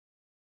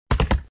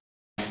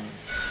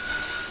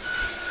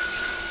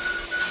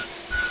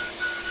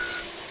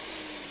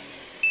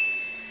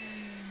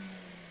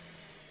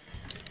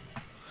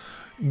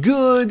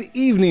Good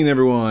evening,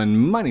 everyone.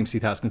 My name's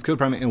Heath, Haskins,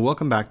 CodeCraft, and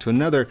welcome back to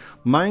another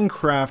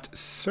Minecraft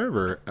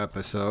server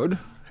episode.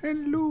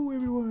 Hello,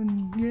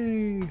 everyone.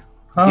 Yay.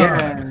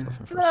 Yeah.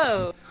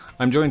 Hello.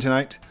 I'm joined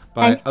tonight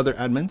by other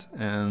admins,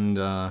 and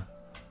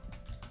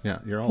yeah,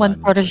 you're all one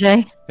admins, protege.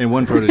 right? And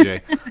one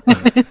protege.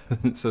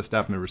 So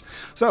staff members.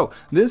 So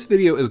this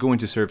video is going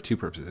to serve two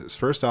purposes.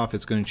 First off,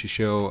 it's going to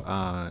show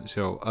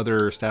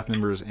other staff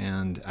members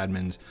and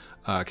admins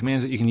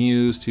commands that you can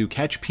use to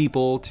catch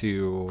people,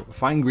 to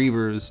find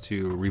grievers,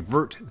 to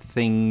revert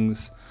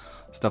things,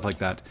 stuff like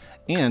that.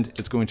 And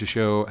it's going to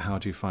show how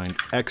to find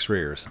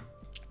X-rayers.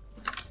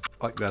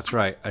 Like, that's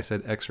right, I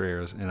said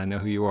X-rayers, and I know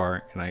who you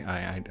are, and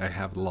I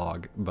have the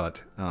log,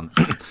 but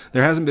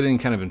there hasn't been any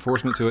kind of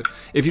enforcement to it.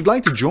 If you'd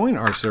like to join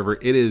our server,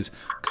 it is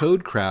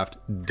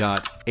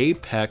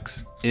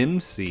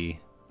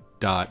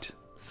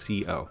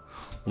codecraft.apexmc.co.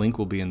 Link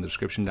will be in the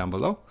description down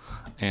below,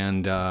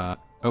 and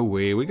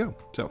away we go.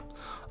 So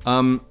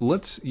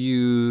let's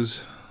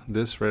use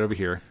this right over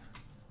here.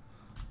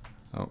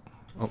 Oh,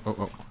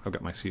 I've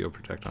got my CO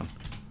protect on.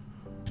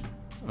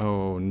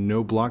 Oh,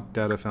 no block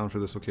data found for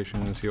this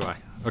location in the COI.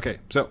 Okay,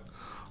 so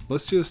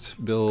let's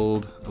just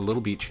build a little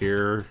beach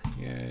here.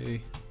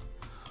 Yay.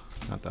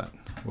 Not that.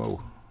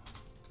 Whoa.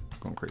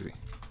 Going crazy.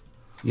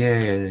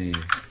 Yay.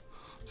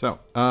 So,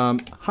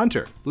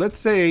 Hunter, let's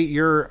say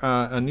you're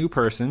a new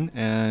person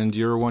and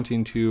you're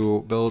wanting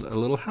to build a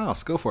little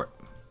house. Go for it.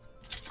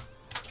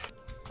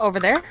 Over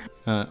there?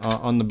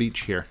 On the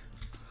beach here.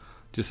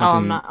 Just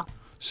something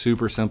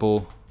super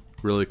simple,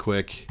 really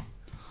quick.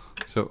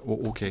 So,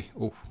 okay.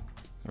 Oh.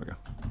 There we go.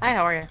 Hi,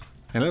 how are you?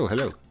 Hello,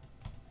 hello.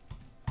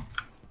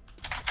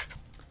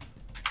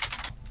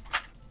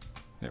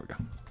 There we go.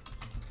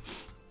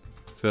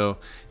 So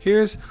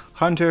here's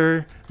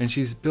Hunter, and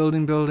she's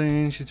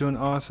building. She's doing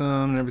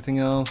awesome and everything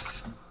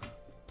else.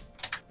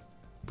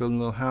 Building a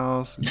little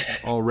house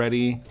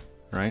already,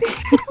 right?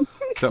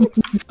 So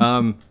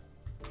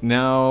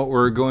now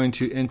we're going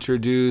to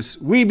introduce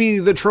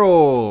Weeby the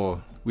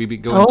Troll.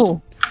 Weeby,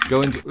 go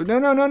into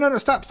no,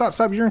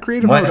 stop, you're in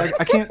creative mode.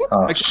 I can't.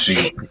 Oh,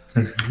 shoot.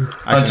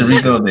 I have to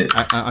rebuild it.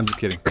 I'm just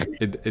kidding.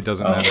 It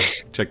doesn't matter.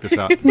 Check this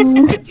out.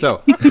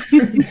 So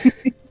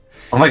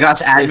Oh my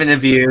gosh, admin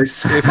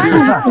abuse.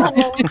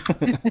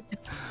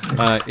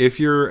 if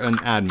you're an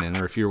admin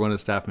or if you're one of the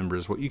staff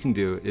members, what you can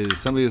do is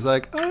somebody's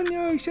like, oh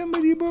no,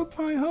 somebody broke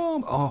my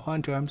home. Oh,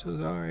 Hunter, I'm so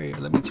sorry.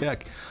 Let me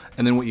check.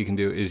 And then what you can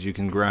do is you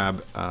can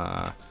grab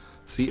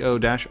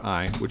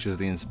CO-I, which is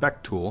the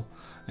inspect tool.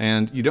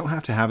 And you don't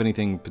have to have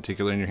anything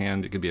particular in your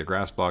hand. It could be a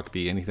grass block, could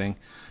be anything.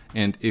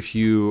 And if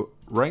you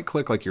right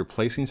click like you're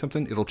placing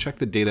something, it'll check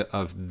the data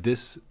of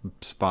this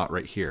spot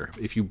right here.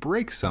 If you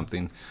break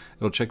something,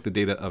 it'll check the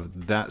data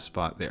of that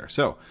spot there.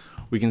 So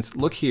we can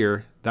look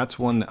here. That's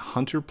one that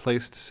Hunter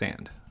placed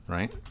sand,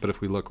 right? But if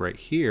we look right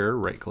here,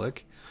 right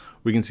click,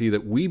 we can see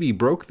that Weeby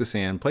broke the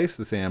sand, placed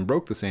the sand,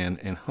 broke the sand,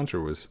 and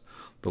Hunter was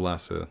the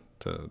last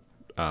to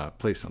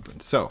place something.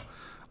 So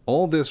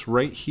all this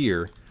right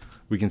here,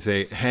 we can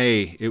say,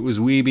 hey, it was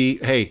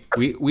Weeby. Hey,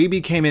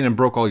 Weeby came in and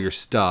broke all your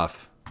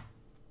stuff.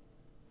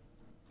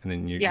 And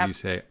then you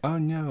say, oh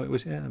no, it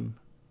was him.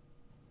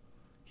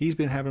 He's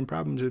been having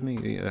problems with me.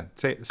 Yeah,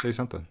 say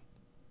something.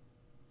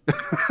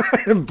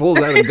 And pulls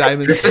out a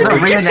diamond. This is a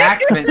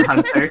reenactment,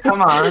 Hunter.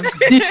 Come on.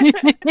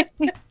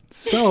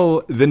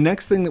 So the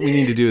next thing that we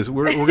need to do is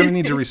we're going to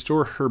need to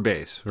restore her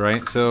base,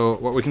 right? So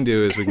what we can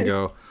do is we can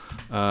go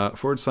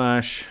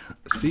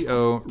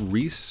 /CO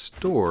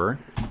restore,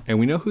 and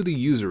we know who the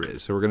user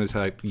is. So we're going to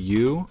type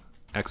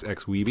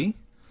UXXWeeby,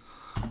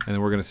 and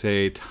then we're going to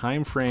say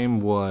time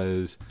frame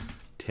was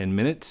 10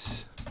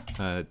 minutes,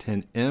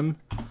 10M,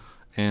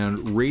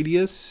 and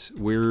radius,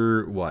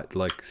 we're what,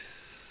 like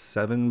 6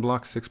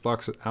 blocks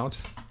out?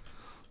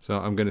 So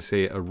I'm going to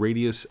say a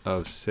radius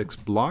of 6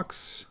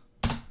 blocks.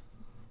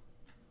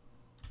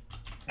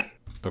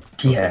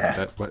 Okay,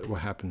 yeah. What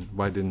happened?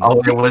 Why didn't?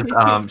 Oh, it was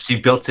she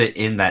built it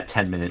in that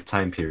 10-minute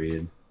time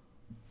period.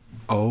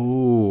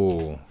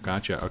 Oh,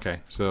 gotcha.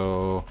 Okay,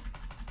 so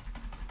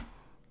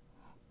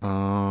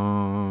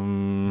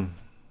 5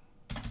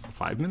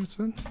 minutes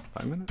then?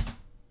 5 minutes?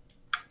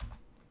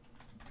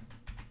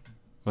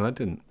 Well, that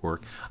didn't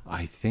work.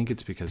 I think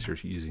it's because you're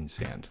using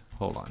sand.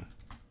 Hold on.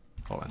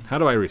 How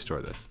do I restore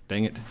this?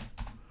 Dang it.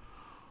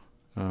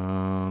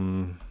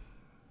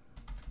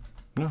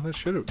 No, that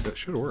should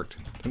have worked.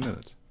 10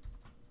 minutes.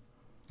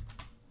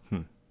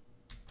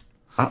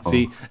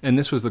 See, and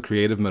this was the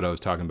creative mode I was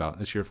talking about.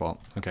 It's your fault.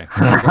 Okay.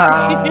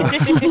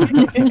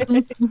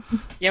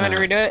 You want me to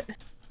redo it?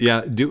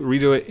 Yeah,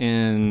 redo it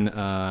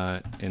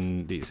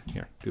in these.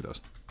 Here, do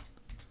those.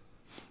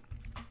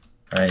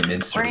 All right,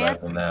 it's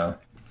survival now.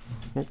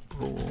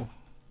 Oh.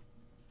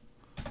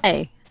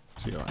 Hey.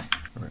 COI. All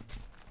right.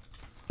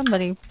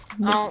 Somebody.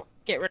 I'll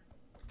get rid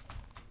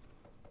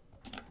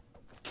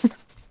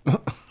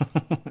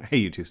Hey,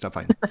 you two, stop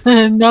fighting.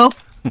 No.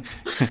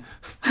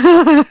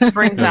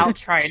 brings out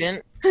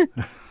Trident.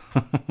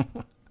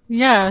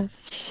 Yeah,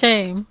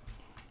 shame.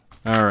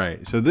 All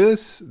right, so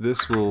this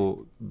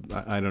will.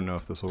 I don't know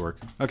if this will work.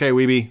 Okay,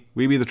 Weeby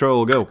the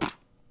troll, go.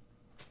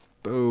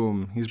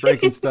 Boom. He's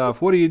breaking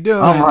stuff. What are you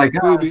doing? Oh my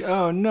gosh. Weeby.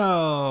 Oh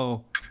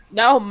no.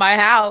 No, my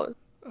house.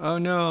 Oh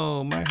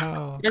no, my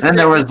house. Then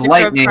there was Mr.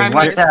 lightning. Prime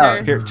Watch Minister.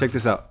 out. Here, check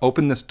this out.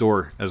 Open this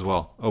door as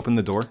well. Open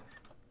the door,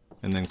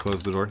 and then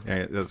close the door.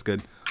 Yeah, that's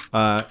good.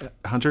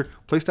 Hunter,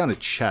 place down a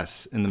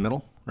chest in the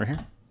middle, right here,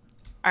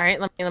 All right,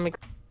 let me.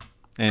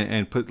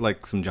 and put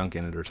like some junk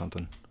in it or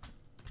something.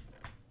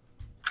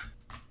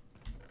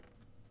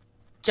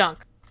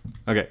 Junk.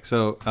 Okay,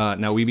 so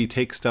now Weeby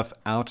take stuff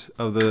out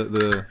of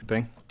the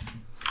thing.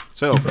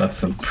 So We'll have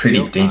some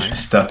pretty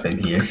dangerous stuff in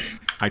here.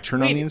 I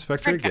turn on the Wait,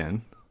 inspector okay.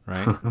 again,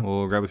 right?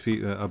 We'll grab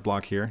a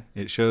block here.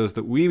 It shows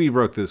that Weeby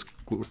broke this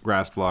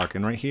grass block,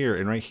 and right here,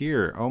 and right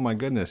here. Oh my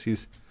goodness,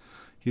 he's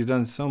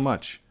done so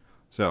much.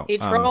 So He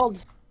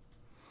trolled.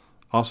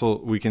 also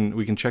we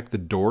can check the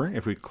door.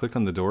 If we click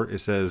on the door, it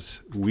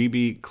says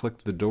Weeby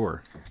clicked the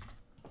door.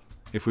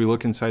 If we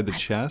look inside the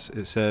chest,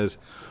 it says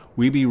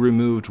Weeby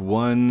removed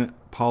 1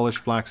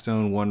 polished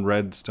blackstone, 1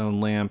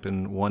 redstone lamp,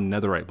 and 1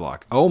 netherite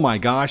block. Oh my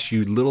gosh,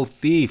 you little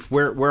thief!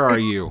 Where are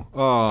you?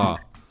 Oh,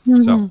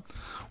 so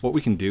what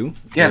we can do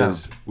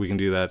is we can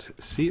do that.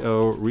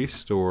 Co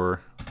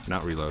restore,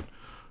 not reload.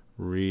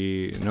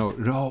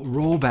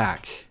 Roll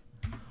back,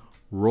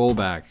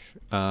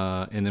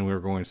 and then we're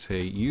going to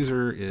say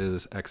user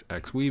is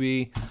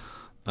XX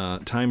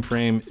Weeby. Time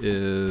frame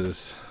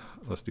is,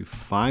 let's do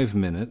 5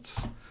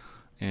 minutes.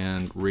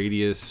 And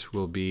radius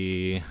will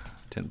be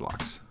 10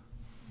 blocks.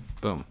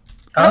 Boom.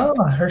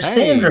 Oh, her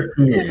sand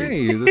appeared.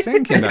 Hey, the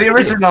sand came It's back the too.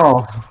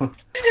 original.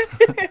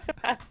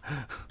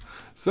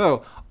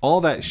 So all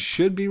that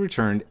should be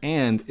returned,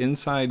 and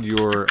inside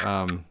your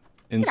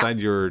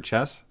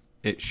chest,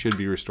 it should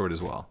be restored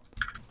as well.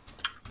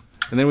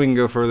 And then we can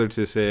go further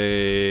to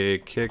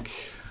say kick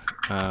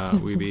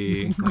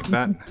Weeby like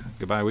that.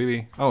 Goodbye,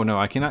 Weeby. Oh no,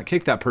 I cannot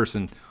kick that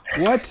person.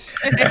 What?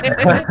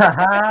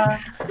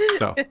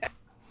 So.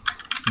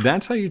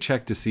 That's how you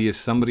check to see if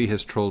somebody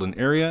has trolled an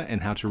area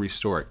and how to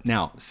restore it.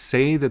 Now,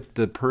 say that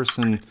the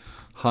person,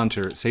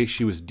 Hunter, say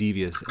she was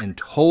devious and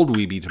told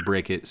Weeby to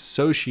break it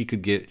so she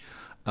could get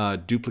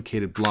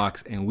duplicated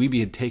blocks, and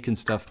Weeby had taken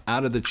stuff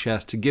out of the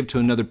chest to give to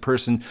another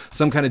person,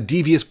 some kind of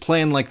devious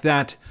plan like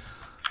that.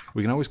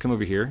 We can always come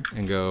over here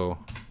and go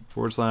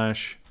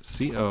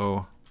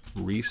 /co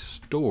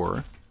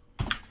restore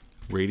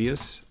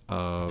radius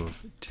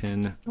of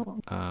 10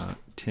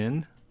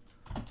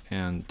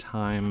 and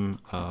time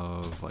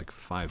of like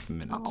 5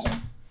 minutes.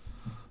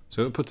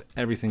 So it puts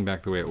everything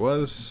back the way it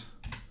was.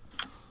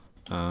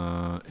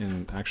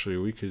 And actually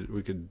we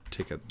could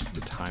take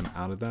the time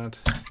out of that.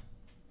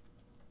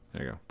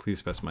 There you go. Please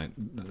specify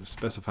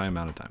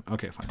amount of time.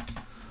 Okay, fine.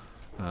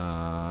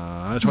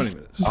 20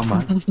 minutes. Oh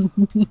my.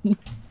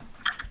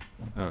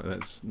 Oh,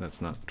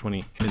 that's not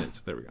 20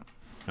 minutes. There we go.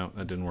 No,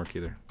 that didn't work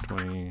either.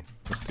 20.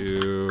 Let's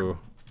do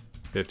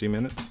 50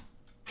 minutes.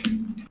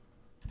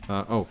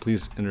 Oh,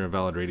 please enter a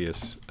valid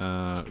radius.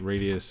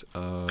 Radius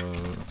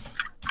of...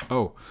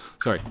 Oh,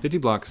 sorry. 50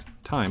 blocks.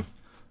 Time.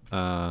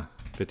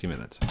 50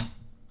 minutes.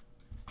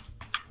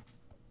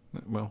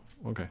 Well,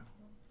 okay.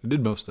 I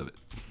did most of it.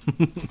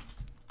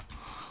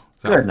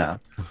 So, Good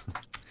now.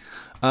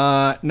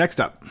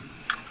 next up.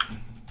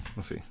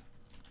 Let's see.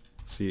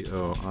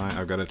 COI.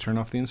 I've got to turn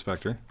off the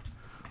inspector.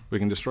 We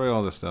can destroy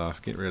all this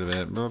stuff. Get rid of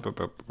it. Boop, boop,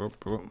 boop, boop,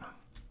 boop.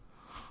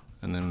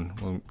 And then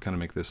we'll kind of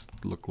make this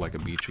look like a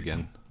beach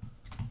again.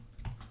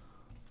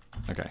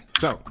 Okay,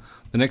 so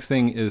the next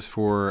thing is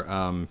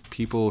for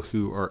people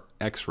who are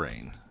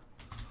X-raying.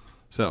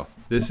 So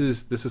this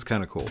is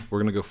kind of cool. We're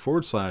gonna go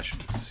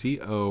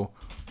 /CO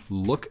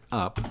look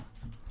up.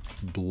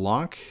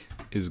 Block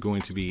is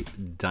going to be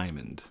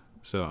diamond.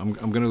 So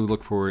I'm gonna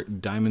look for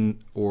diamond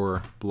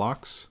ore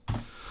blocks.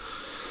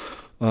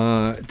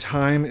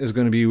 Time is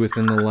going to be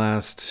within the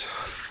last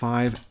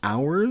 5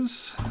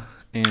 hours.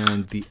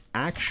 And the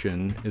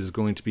action is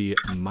going to be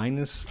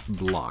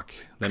 -block.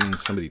 That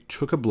means somebody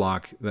took a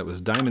block that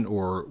was diamond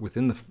ore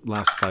within the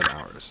last 5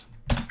 hours.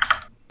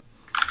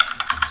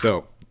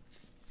 So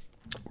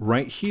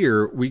right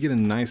here, we get a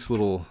nice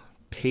little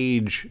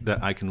page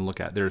that I can look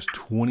at. There's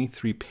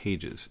 23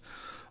 pages.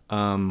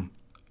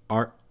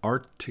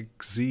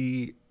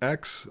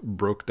 ArcticZX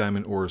broke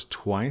diamond ores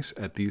twice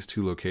at these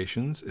 2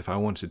 locations. If I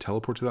want to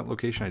teleport to that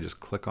location, I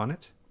just click on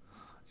it,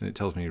 and it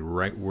tells me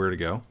right where to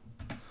go.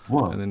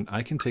 Whoa. And then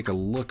I can take a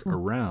look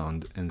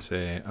around and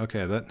say,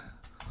 okay,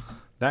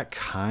 that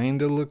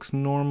kind of looks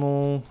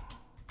normal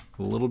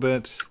a little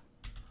bit.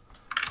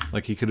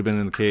 Like he could have been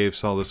in the cave,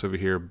 saw this over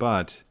here,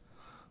 but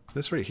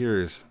this right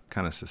here is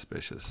kind of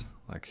suspicious.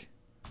 Like,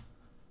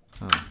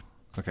 oh,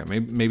 okay,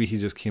 maybe he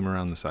just came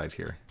around the side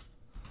here.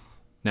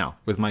 Now,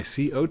 with my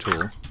CO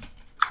tool,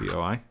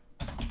 COI,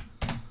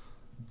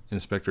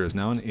 inspector is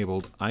now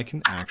enabled, I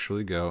can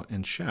actually go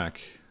and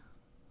check.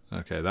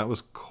 Okay, that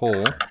was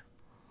coal.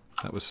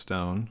 That was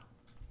stone.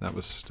 That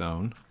was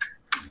stone.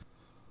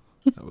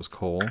 That was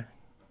coal.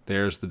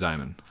 There's the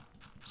diamond.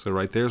 So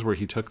right there's where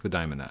he took the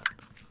diamond at.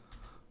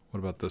 What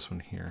about this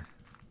one here?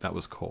 that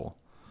was coal.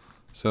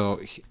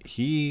 So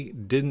he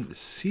didn't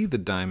see the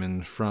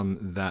diamond from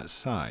that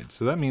side.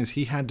 So that means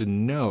he had to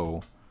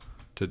know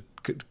to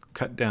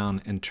cut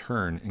down and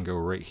turn and go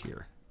right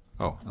here.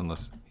 Oh,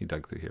 unless he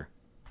dug through here.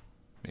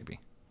 Maybe.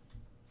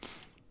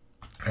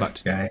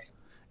 But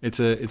it's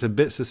a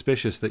bit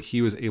suspicious that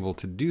he was able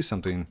to do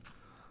something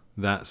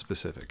that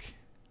specific.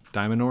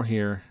 Diamond ore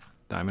here,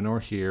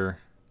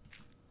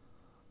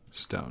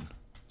 stone.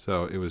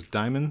 So it was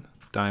diamond,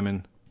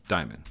 diamond,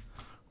 diamond,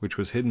 which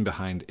was hidden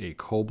behind a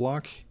coal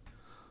block,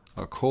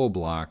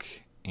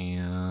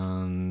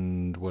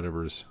 and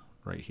whatever's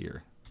right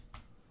here.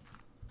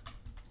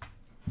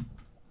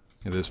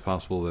 It is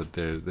possible that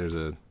there's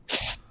a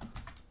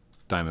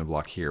diamond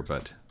block here,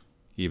 but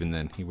even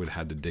then he would have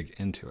had to dig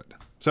into it.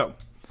 So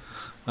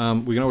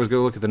we can always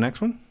go look at the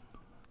next one.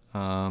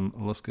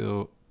 Let's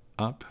go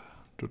up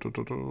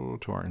to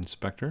our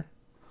inspector,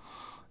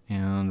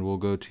 and we'll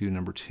go to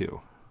number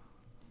 2.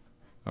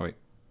 Oh wait,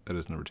 that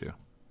is number 2.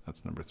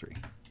 That's number 3.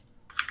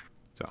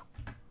 So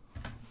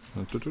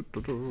we're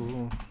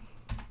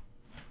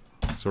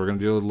going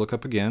to do a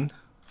lookup again,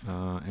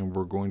 and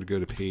we're going to go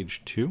to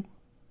page 2.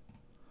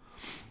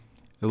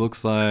 It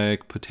looks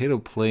like potato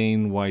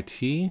plain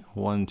YT,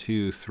 1,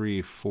 2,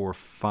 3, 4,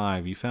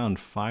 5. You found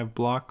 5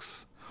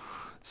 blocks,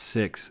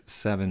 6,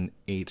 7,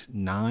 8,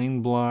 9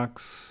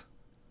 blocks,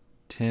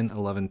 10,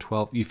 11,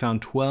 12. You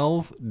found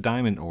 12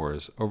 diamond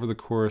ores over the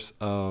course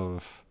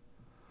of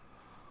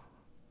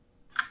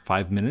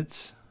 5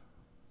 minutes.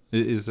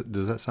 Does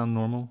that sound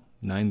normal?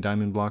 9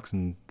 diamond blocks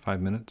in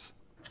 5 minutes?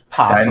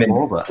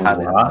 Possible, but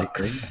highly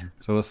unlikely.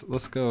 So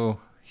let's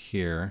go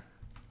here.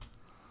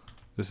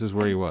 This is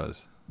where he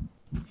was.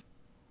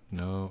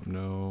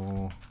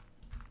 No.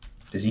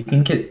 Because you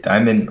can get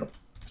diamond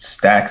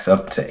stacks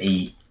up to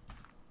 8.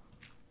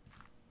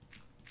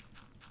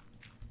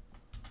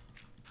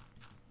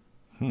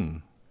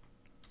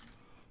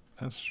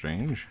 That's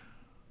strange.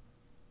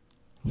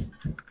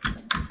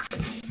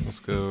 Let's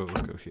go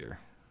here.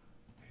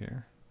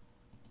 Here.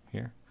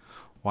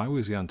 Why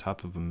was he on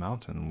top of a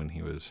mountain when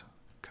he was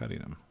cutting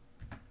them?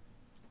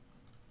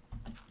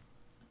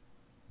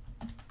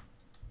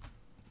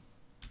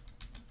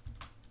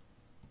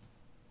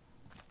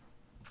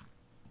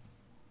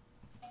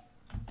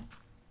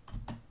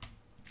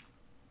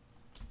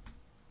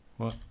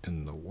 What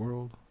in the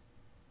world?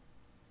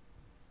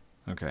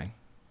 Okay,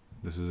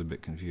 this is a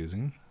bit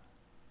confusing.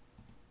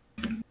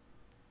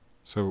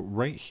 So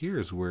right here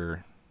is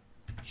where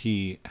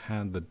he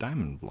had the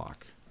diamond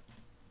block,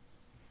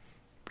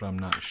 but I'm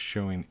not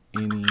showing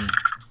any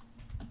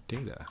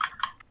data.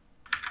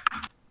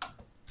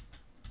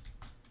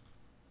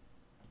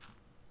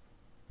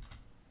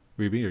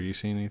 Ruby, are you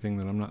seeing anything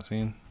that I'm not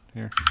seeing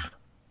here?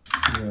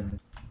 Yeah.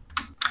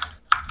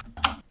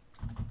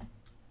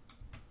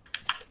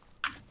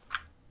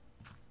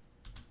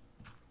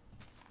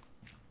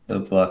 The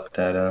block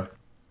data.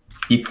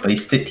 He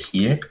placed it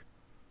here.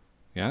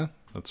 Yeah,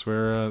 that's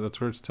where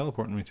it's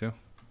teleporting me to.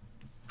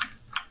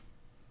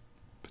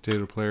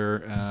 Potato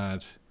player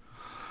at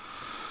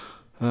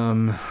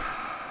chunk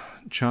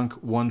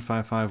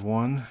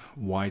 1551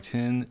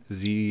 Y10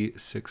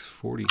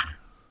 Z640.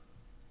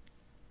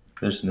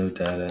 There's no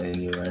data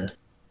anywhere.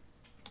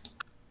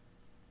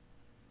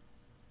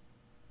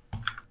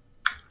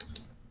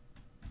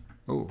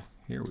 Oh,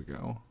 here we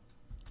go.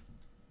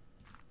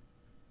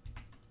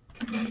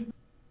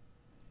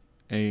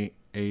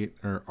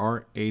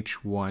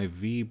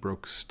 RHYV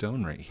broke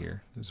stone right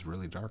here. This is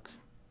really dark.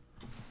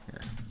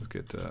 Here, let's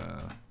get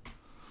a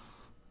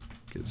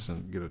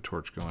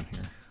torch going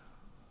here.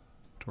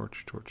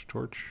 Torch.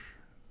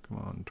 Come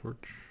on,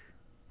 torch.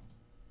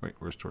 Wait,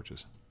 where's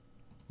torches?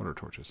 What are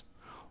torches?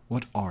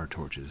 What are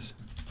torches?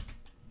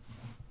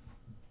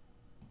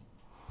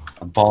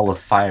 A ball of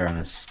fire on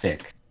a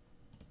stick.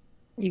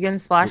 You can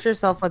splash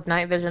yourself with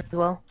night vision as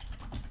well.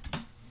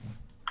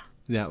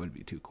 That would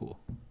be too cool.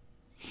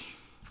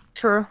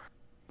 True.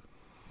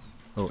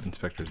 Oh,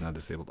 inspector's not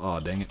disabled. Oh,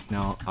 dang it.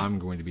 Now I'm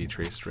going to be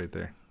traced right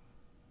there.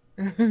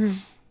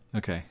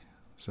 Okay,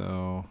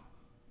 so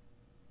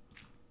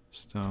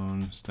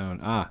stone.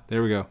 Ah,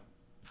 there we go.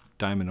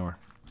 Diamond ore,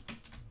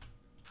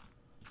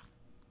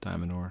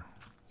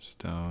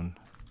 stone.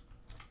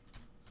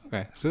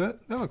 Okay, so that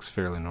looks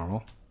fairly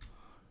normal.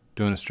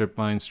 Doing a strip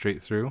mine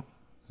straight through,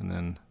 and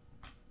then,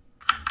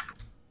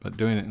 but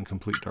doing it in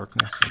complete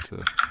darkness. That's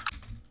a.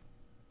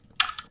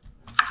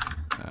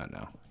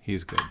 No,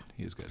 he's good.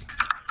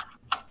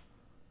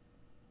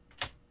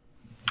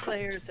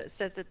 Players that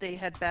said that they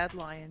had bad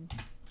lion.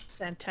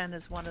 Santan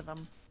is one of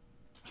them.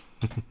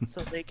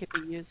 So they could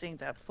be using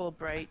that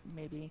Fulbright,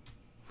 maybe.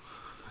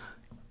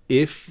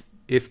 If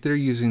they're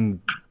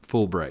using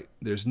Fulbright,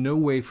 there's no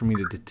way for me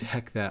to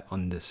detect that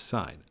on this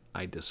side.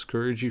 I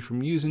discourage you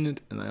from using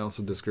it, and I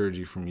also discourage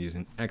you from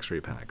using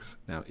X-ray packs.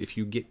 Now, if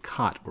you get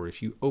caught, or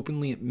if you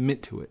openly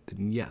admit to it,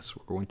 then yes,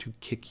 we're going to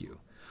kick you.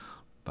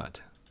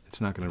 But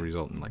it's not going to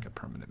result in like a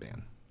permanent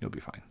ban. You'll be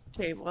fine.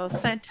 Okay, well,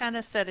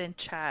 Santana said in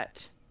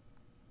chat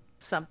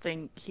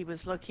something, he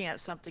was looking at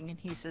something and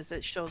he says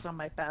it shows on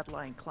my bad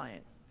line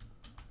client.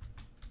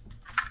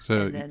 So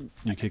And then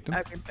you kicked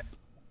him?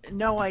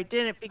 No, I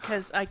didn't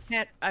because I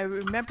can't. I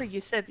remember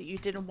you said that you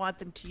didn't want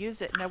them to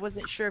use it, and I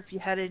wasn't sure if you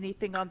had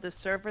anything on the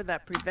server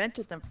that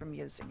prevented them from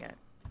using it.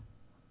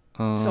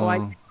 So I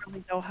didn't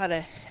really know how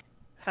to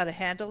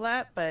handle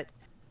that. But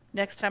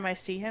next time I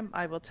see him,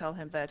 I will tell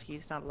him that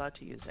he's not allowed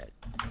to use it.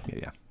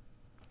 Yeah.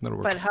 That'll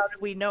work. But how do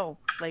we know?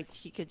 Like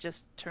he could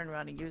just turn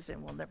around and use it,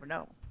 and we'll never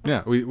know.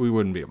 Yeah, we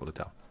wouldn't be able to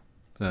tell.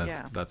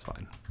 That's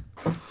fine.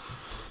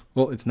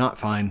 Well, it's not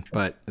fine,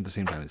 but at the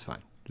same time, it's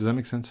fine. Does that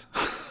make sense?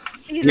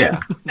 See, Yeah.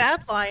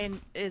 Bad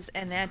line is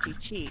an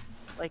anti-cheat.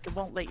 Like it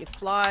won't let you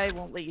fly,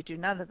 won't let you do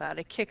none of that.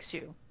 It kicks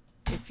you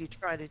if you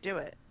try to do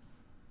it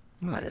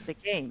out of the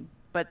game.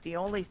 But the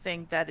only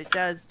thing that it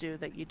does do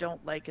that you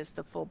don't like is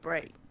the full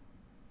bright.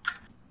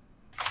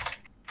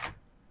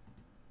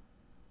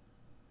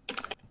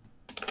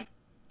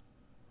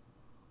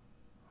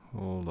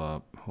 Hold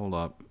up.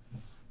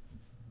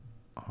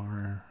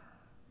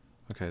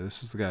 Okay,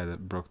 this is the guy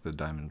that broke the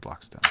diamond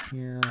blocks down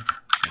here.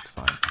 That's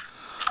fine.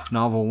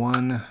 Novel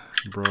 1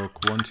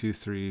 broke 1, 2,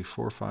 3,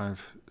 4,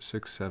 5,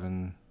 6,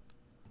 7,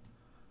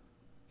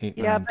 8,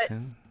 9,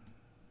 10.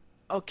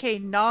 Okay,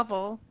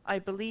 Novel, I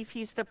believe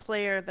he's the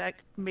player that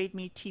made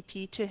me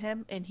TP to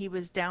him, and he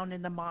was down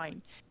in the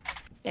mine.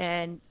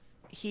 And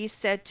he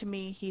said to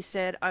me, he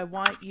said, I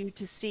want you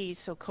to see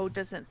so Code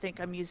doesn't think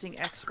I'm using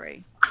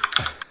X-ray.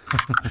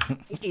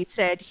 He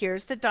said,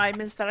 here's the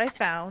diamonds that I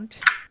found.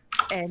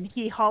 And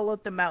he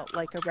hollowed them out,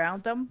 like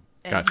around them.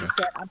 And Gotcha. he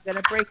said, I'm going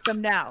to break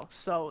them now.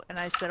 So, and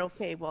I said,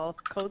 okay, well, if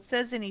Code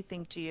says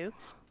anything to you,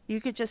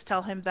 you could just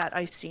tell him that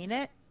I seen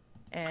it.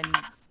 And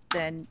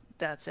then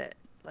that's it.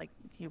 Like,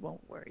 he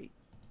won't worry.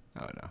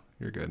 Oh, no.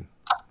 You're good.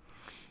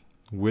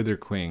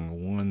 Witherquing.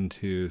 1,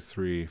 2,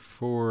 3,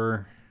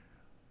 4,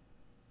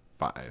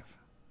 5.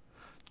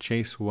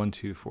 Chase. 1,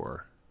 2,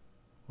 4.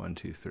 1,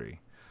 2, 3.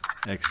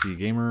 XD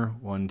Gamer.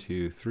 1,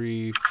 2,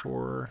 3,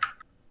 4,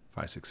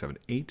 5, 6, 7,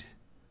 8.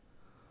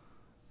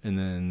 And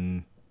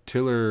then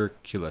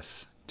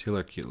Tillerculus.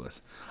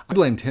 I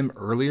blamed him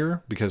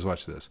earlier because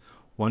watch this.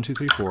 1, 2,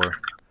 3, 4,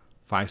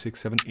 5, 6,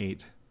 7,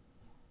 8,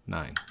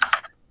 9.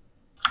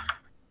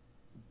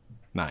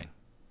 9.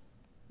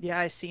 Yeah,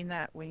 I seen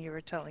that when you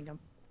were telling him.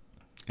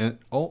 And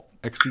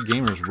XD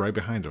Gamer's right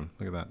behind him.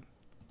 Look at that.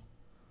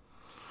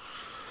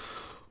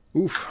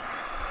 Oof.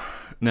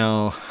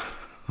 Now,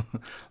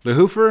 Le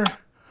Hoofer.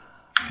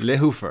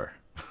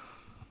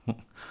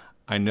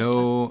 I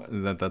know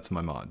that's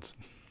my mods.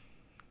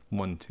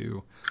 1,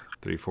 2,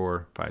 3,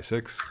 4, 5,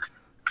 6,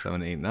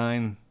 7, 8,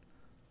 9,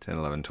 10,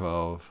 11,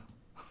 12.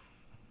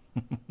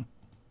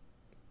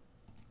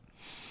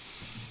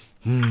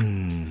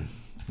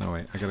 No,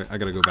 wait. I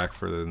gotta go back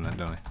further than that,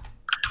 don't I?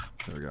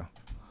 There we go.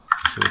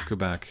 So let's go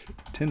back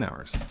 10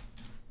 hours.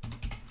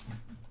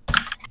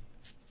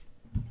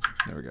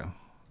 There we go.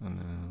 And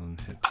then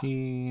hit T,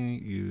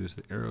 use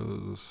the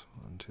arrows.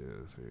 1,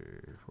 2,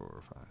 3,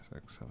 4, 5,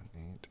 6, 7,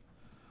 8,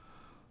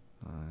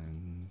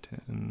 9,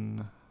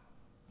 10.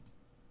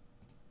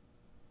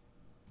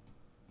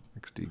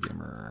 XD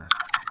Gamer.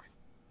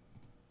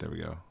 There we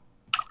go.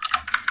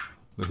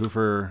 Le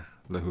Hoofer.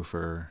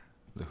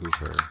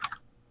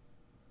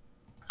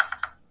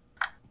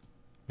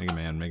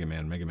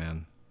 Mega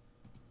Man.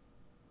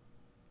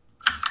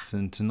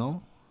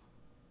 Sentinel.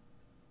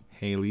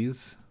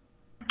 Haley's.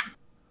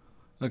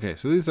 Okay,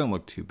 so these don't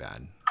look too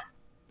bad.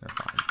 They're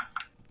fine.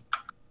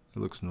 It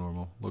looks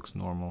normal.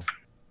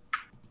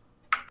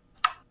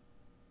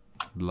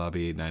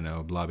 Blobby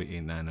 890, Blobby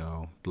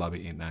 890,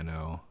 Blobby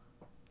 890,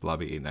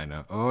 Blobby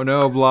 890. Oh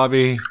no,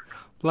 Blobby!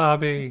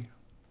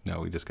 No,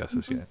 we discussed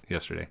this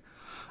yesterday.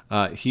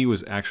 He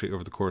was actually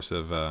over the course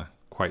of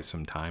quite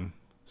some time,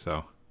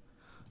 so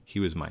he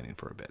was mining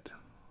for a bit.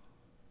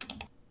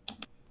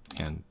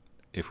 And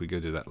if we go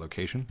to that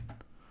location,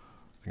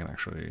 I can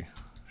actually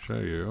show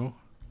you.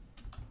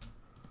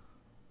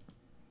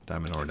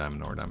 Diamond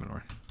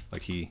ore.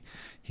 Like he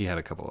had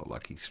a couple of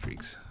lucky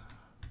streaks,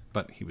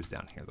 but he was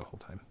down here the whole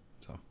time.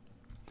 So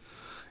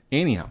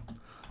anyhow,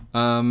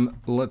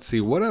 let's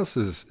see what else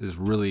is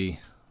really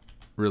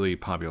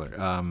popular.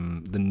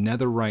 The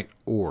netherite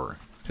ore,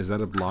 is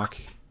that a block?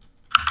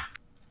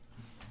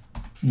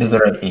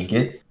 Netherite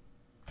ingot?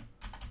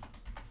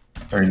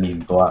 Or you mean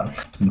block?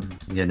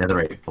 Yeah,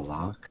 netherite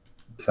block.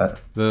 Is that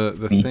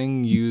The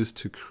thing used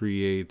to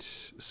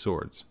create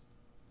swords.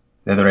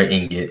 netherite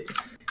ingot?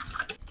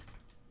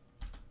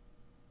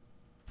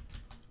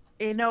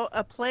 You know,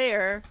 a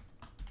player,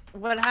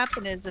 what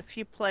happened is a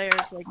few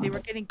players, like they were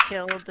getting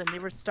killed and they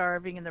were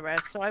starving and the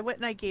rest. So I went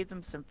and I gave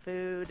them some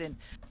food and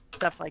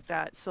stuff like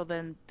that. So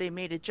then they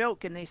made a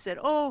joke and they said,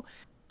 oh,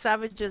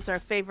 Savage is our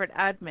favorite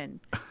admin.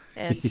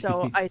 And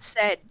so I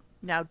said,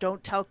 now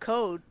don't tell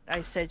Code.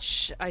 I said,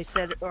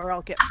 or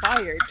I'll get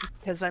fired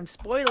because I'm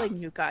spoiling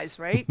you guys,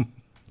 right?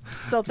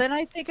 So then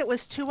I think it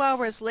was 2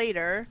 hours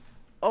later,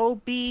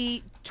 OB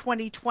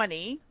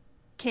 2020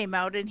 came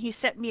out and he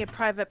sent me a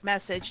private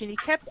message and he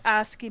kept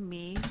asking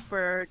me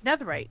for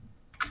netherite.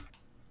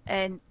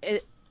 And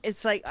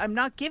it's like, I'm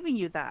not giving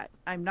you that.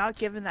 I'm not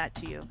giving that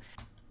to you.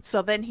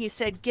 So then he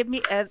said, "Give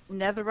me a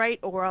netherite,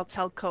 or I'll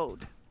tell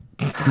Code."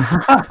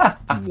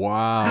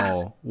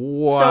 Wow.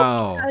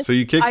 Wow. because So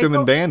you kicked I him and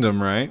don't- banned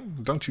him, right?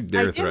 Don't you I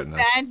dare didn't threaten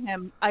us. ban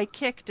him. I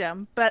kicked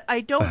him, but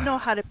I don't know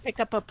how to pick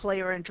up a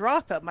player and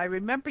drop him. I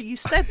remember you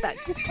said that.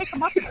 Just pick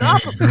him up and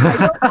drop him. I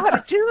don't know how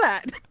to do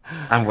that.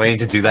 I'm waiting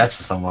to do that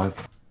to someone.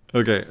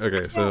 Okay,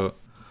 so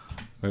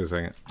wait a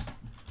second.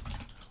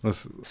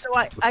 Let's So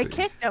I see.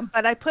 kicked him,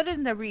 but I put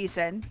in the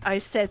reason. I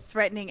said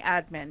threatening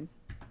admin.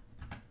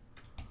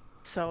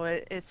 So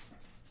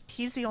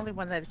he's the only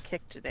one that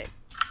kicked today.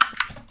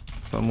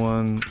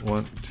 Someone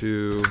want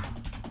to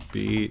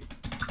be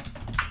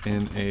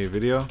in a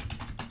video?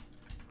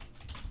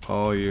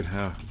 All you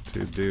have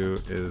to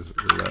do is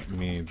let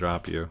me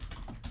drop you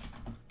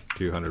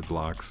 200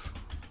 blocks.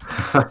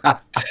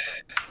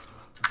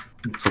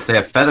 So if they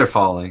have feather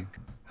falling,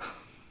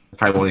 they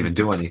probably won't even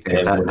do anything.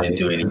 They at that wouldn't height.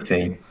 do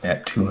anything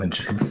at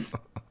 200.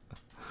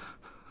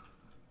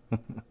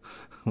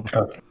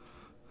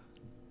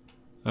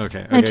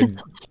 Okay. Okay.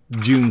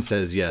 June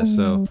says yes,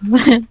 so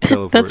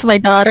teleport. That's my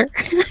daughter.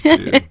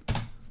 June.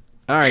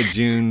 All right,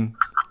 June.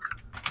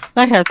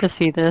 I have to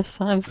see this.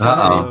 I'm sorry.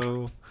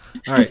 Hello.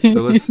 All right,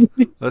 so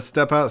let's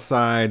step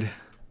outside.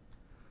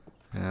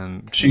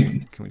 And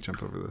can we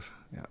jump over this?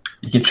 Yeah.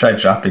 You can try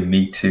dropping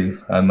me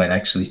too. I might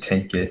actually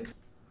take it.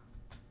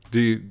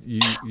 Do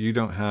you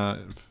don't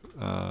have?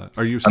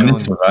 Are you I'm still in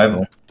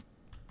survival.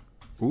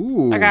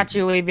 Ooh. I got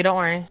you, Wavy. Don't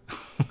worry.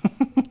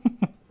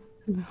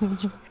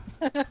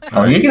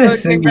 Oh, you're gonna Go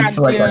send me grab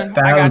to like June.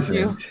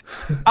 1,000.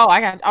 Oh,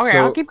 I got. Okay, So-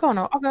 I'll keep going.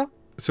 I'll go.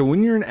 So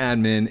when you're an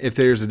admin, if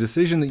there's a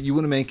decision that you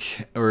want to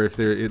make, or if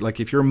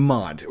if you're a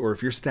mod, or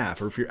if you're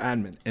staff, or if you're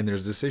admin, and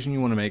there's a decision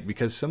you want to make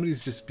because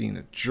somebody's just being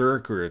a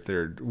jerk, or if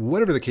they're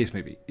whatever the case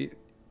may be,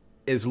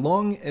 as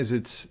long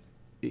as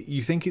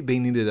you think they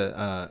needed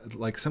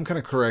like some kind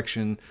of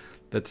correction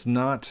that's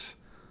not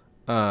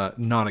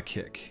a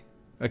kick.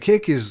 A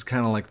kick is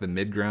kind of like the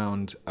mid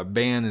ground. A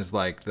ban is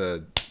like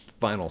the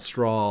final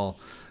straw,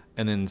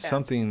 and then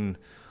something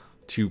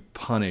to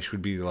punish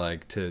would be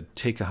like to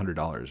take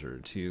 $100 or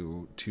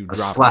to A drop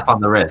slap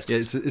on the wrist. Yeah,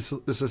 it's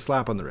a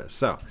slap on the wrist.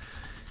 So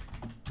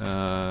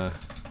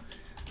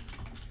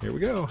here we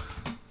go.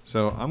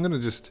 So I'm gonna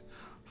just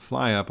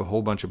fly up a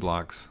whole bunch of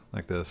blocks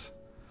like this.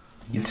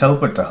 You can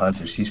teleport to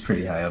Hunter. She's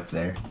pretty high up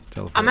there.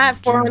 Teleport I'm at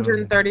June.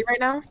 430 right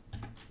now.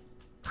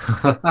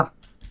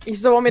 You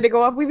still want me to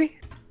go up, Weeby?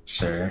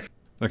 Sure.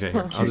 Okay,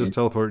 here, I'll just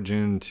teleport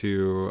June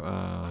to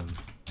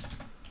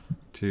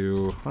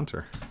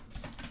Hunter.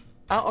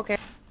 Oh, okay.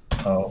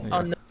 Oh.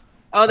 Oh no.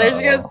 Oh, there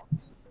she goes.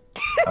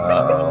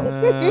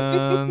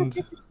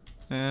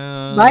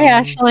 And Bye,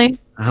 Ashley.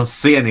 I don't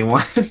see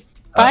anyone.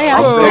 Bye,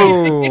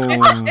 Ashley.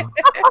 Oh.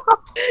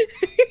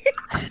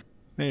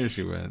 There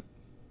she went.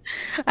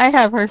 I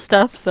have her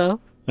stuff, so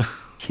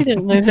she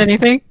didn't lose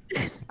anything.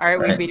 All right,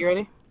 Right. Weeby, you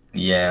ready?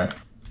 Yeah.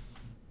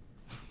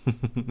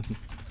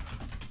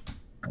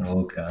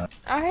 Oh god.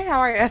 Oh, hey, how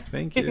are you?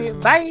 Thank you.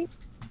 Bye.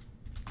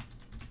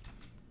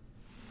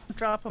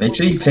 Drop him. Make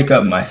sure you pick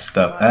up my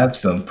stuff. I have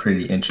some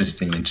pretty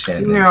interesting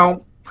enchantments.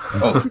 No.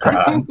 Oh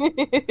god.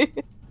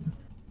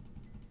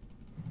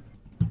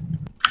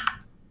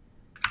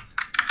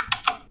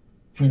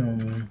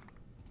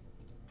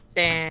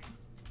 Damn.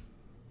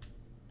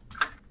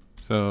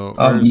 So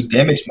Oh, where's- you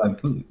damaged my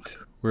boot.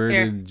 where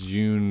Here. did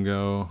June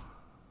go?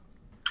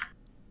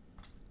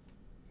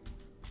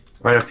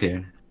 Right up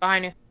here.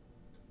 Behind you.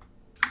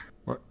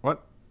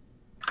 What?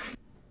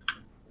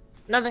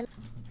 Nothing.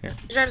 Here.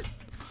 You tried-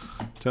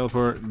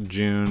 Teleport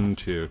June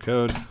to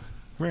code.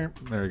 Come here.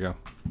 There we go.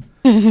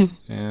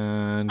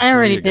 And I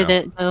already there you did go.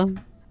 it, though.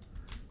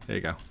 There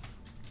you go.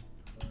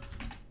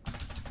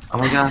 Oh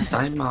my god,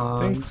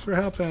 Diamond. Thanks for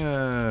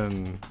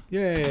helping.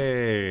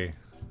 Yay.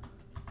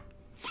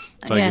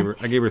 So Yeah.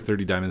 I gave her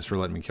 30 diamonds for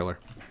letting me kill her.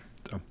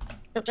 So.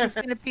 She's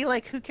gonna be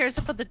like, "Who cares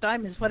about the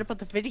diamonds? What about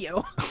the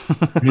video?"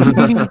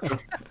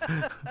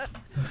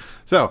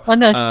 So Well,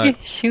 no,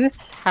 she was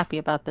happy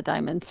about the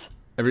diamonds.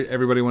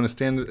 everybody want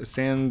to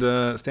stand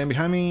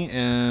behind me,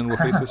 and we'll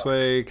face this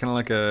way, kind of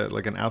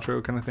like an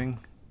outro kind of thing.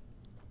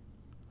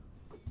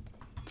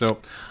 So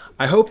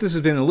I hope this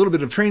has been a little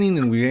bit of training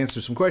and we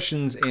answered some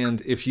questions.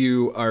 And if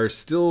you are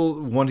still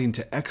wanting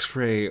to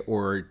X-ray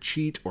or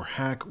cheat or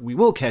hack, we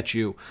will catch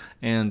you.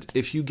 And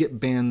if you get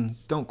banned,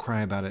 don't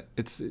cry about it.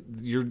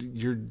 You're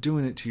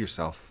doing it to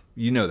yourself.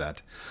 You know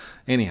that.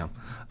 Anyhow,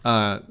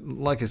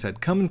 like I said,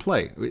 come and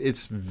play.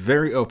 It's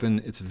very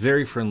open. It's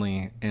very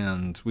friendly,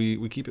 and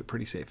we keep it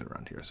pretty safe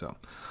around here. So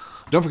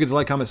don't forget to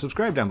like, comment,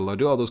 subscribe down below.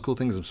 Do all those cool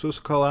things I'm supposed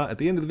to call out at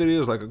the end of the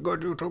videos like a good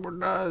YouTuber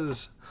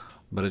does.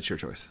 But it's your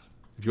choice.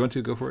 If you want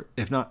to, go for it.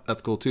 If not,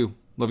 that's cool too.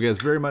 Love you guys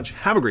very much.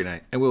 Have a great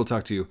night, and we'll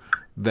talk to you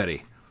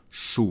very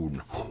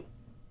soon.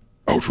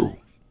 Outro.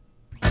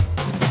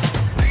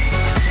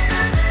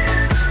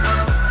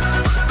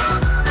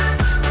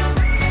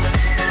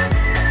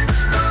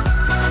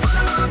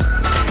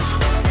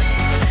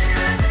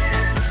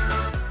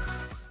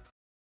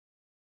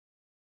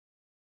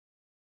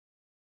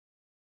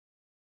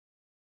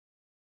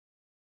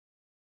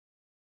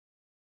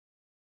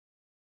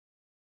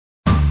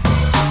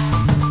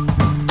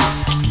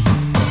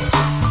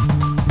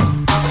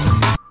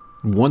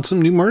 Want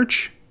some new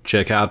merch?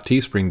 Check out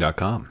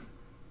teespring.com.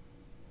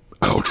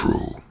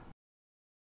 Outro.